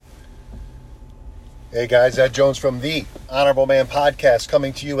Hey guys, Ed Jones from the Honorable Man Podcast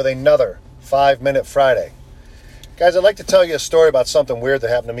coming to you with another 5-Minute Friday. Guys, I'd like to tell you a story about something weird that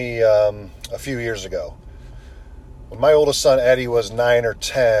happened to me a few years ago. When my oldest son Eddie was 9 or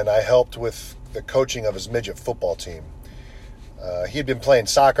 10, I helped with the coaching of his midget football team. He had been playing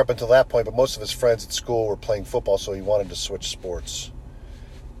soccer up until that point, but most of his friends at school were playing football, so he wanted to switch sports.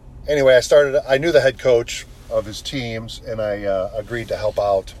 Anyway, I knew the head coach of his teams, and I agreed to help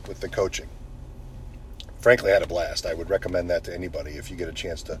out with the coaching. Frankly, I had a blast. I would recommend that to anybody if you get a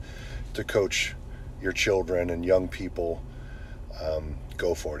chance to coach your children and young people.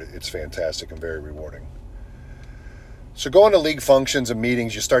 Go for it. It's fantastic and very rewarding. So going to league functions and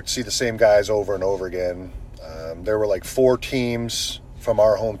meetings, you start to see the same guys over and over again. There were like 4 teams from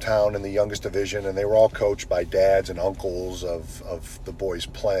our hometown in the youngest division, and they were all coached by dads and uncles of the boys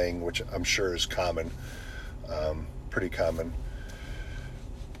playing, which I'm sure is common, pretty common.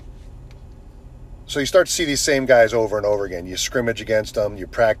 So you start to see these same guys over and over again. You scrimmage against them, you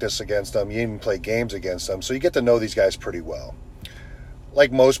practice against them, you even play games against them. So you get to know these guys pretty well. Like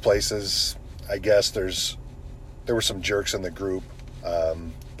most places, I guess there were some jerks in the group.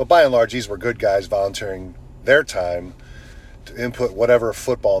 But by and large, these were good guys volunteering their time to input whatever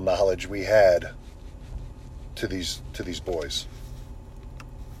football knowledge we had to these boys.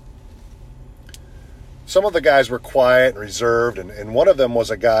 Some of the guys were quiet and reserved, and one of them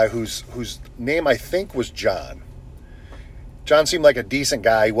was a guy whose name I think was John. John seemed like a decent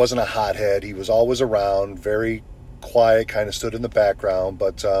guy. He wasn't a hothead. He was always around, very quiet, kind of stood in the background,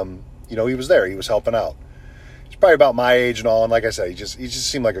 but he was there. He was helping out. He's probably about my age and all, and like I said, he just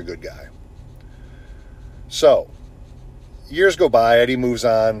seemed like a good guy. So, years go by. Eddie moves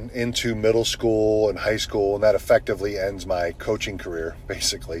on into middle school and high school, and that effectively ends my coaching career,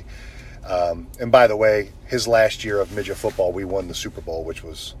 basically. And by the way, his last year of midget football, we won the Super Bowl, which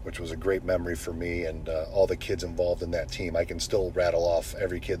was a great memory for me and all the kids involved in that team. I can still rattle off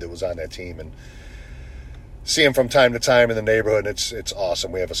every kid that was on that team and see him from time to time in the neighborhood. And it's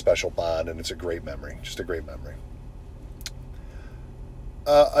awesome. We have a special bond, and it's a great memory, just a great memory.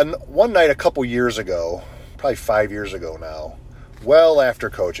 One night a couple years ago, probably 5 years ago now, well after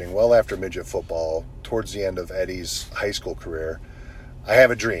coaching, well after midget football, towards the end of Eddie's high school career, I have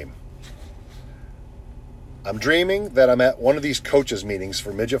a dream. I'm dreaming that I'm at one of these coaches' meetings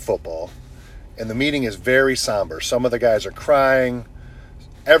for midget football, and the meeting is very somber. Some of the guys are crying.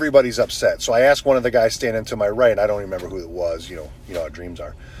 Everybody's upset. So I asked one of the guys standing to my right, and I don't remember who it was. You know how dreams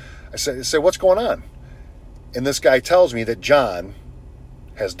are. I said, what's going on? And this guy tells me that John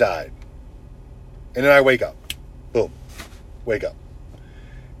has died. And then I wake up. Boom. Wake up.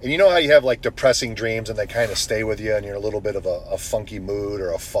 And you know how you have like depressing dreams and they kind of stay with you and you're in a little bit of a funky mood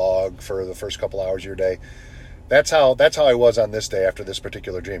or a fog for the first couple hours of your day? That's how I was on this day after this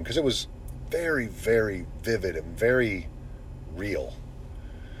particular dream, because it was very, very vivid and very real.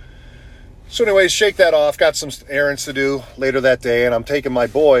 So anyways, shake that off. Got some errands to do later that day, and I'm taking my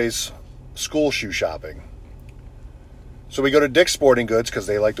boys school shoe shopping. So we go to Dick's Sporting Goods because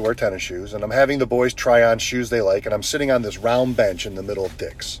they like to wear tennis shoes, and I'm having the boys try on shoes they like, and I'm sitting on this round bench in the middle of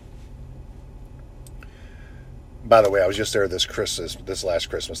Dick's. By the way, I was just there this last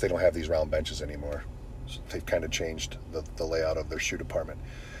Christmas. They don't have these round benches anymore. So they've kind of changed the layout of their shoe department.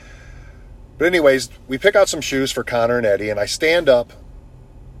 But anyways, we pick out some shoes for Connor and Eddie, and I stand up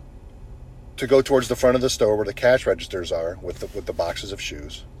to go towards the front of the store where the cash registers are with the boxes of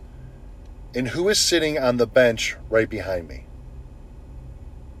shoes. And who is sitting on the bench right behind me?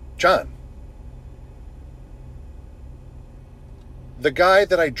 John. The guy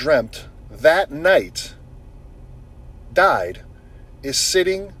that I dreamt that night died is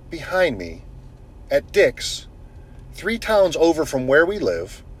sitting behind me at Dick's, 3 towns over from where we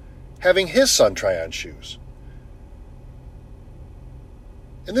live, having his son try on shoes.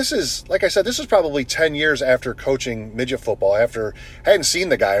 And this is, like I said, this is probably 10 years after coaching midget football, after I hadn't seen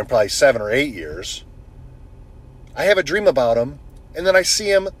the guy in probably 7 or 8 years. I have a dream about him, and then I see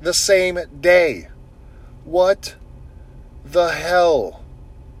him the same day. What the hell?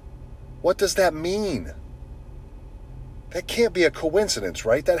 What does that mean? That can't be a coincidence,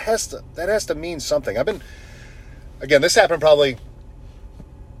 right? That has to mean something. Again, this happened probably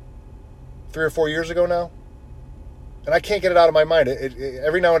 3 or 4 years ago now. And I can't get it out of my mind.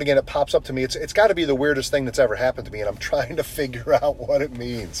 Every now and again, it pops up to me. It's got to be the weirdest thing that's ever happened to me, and I'm trying to figure out what it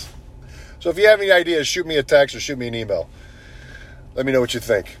means. So if you have any ideas, shoot me a text or shoot me an email. Let me know what you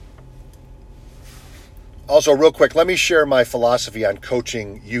think. Also, real quick, let me share my philosophy on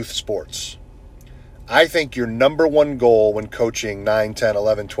coaching youth sports. I think your number one goal when coaching 9, 10,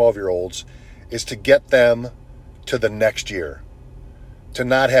 11, 12-year-olds is to get them to the next year. to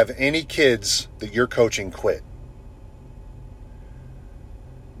not have any kids that you're coaching quit.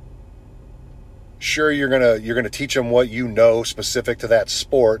 Sure, you're gonna teach them what you know specific to that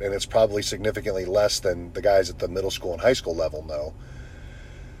sport, and it's probably significantly less than the guys at the middle school and high school level know.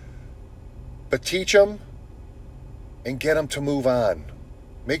 But teach them and get them to move on.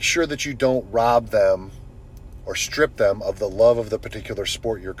 Make sure that you don't rob them or strip them of the love of the particular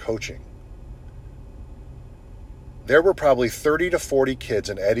sport you're coaching. There were probably 30 to 40 kids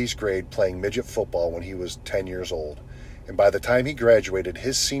in Eddie's grade playing midget football when he was 10 years old. And by the time he graduated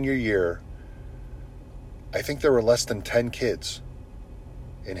his senior year, I think there were less than 10 kids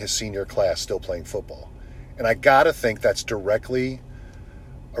in his senior class still playing football. And I gotta think that's directly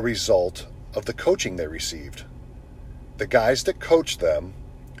a result of the coaching they received. The guys that coached them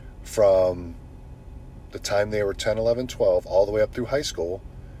from the time they were 10, 11, 12, all the way up through high school,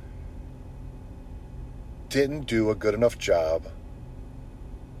 didn't do a good enough job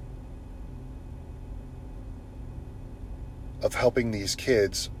of helping these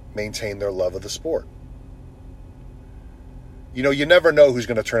kids maintain their love of the sport. You know, you never know who's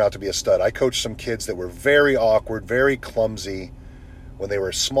going to turn out to be a stud. I coached some kids that were very awkward, very clumsy when they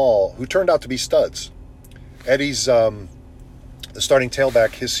were small, who turned out to be studs. Eddie's, the starting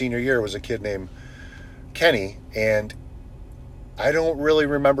tailback his senior year was a kid named Kenny, and I don't really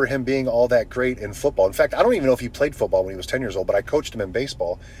remember him being all that great in football. In fact, I don't even know if he played football when he was 10 years old, but I coached him in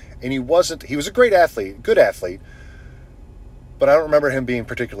baseball, and he was a great athlete, good athlete, but I don't remember him being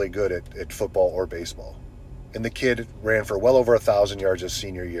particularly good at football or baseball. And the kid ran for well over 1,000 yards his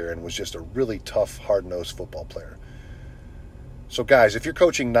senior year and was just a really tough, hard-nosed football player. So guys, if you're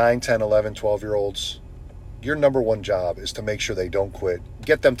coaching 9, 10, 11, 12-year-olds, your number one job is to make sure they don't quit,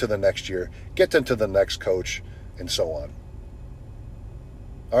 get them to the next year, get them to the next coach, and so on.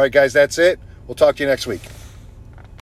 All right, guys, that's it. We'll talk to you next week.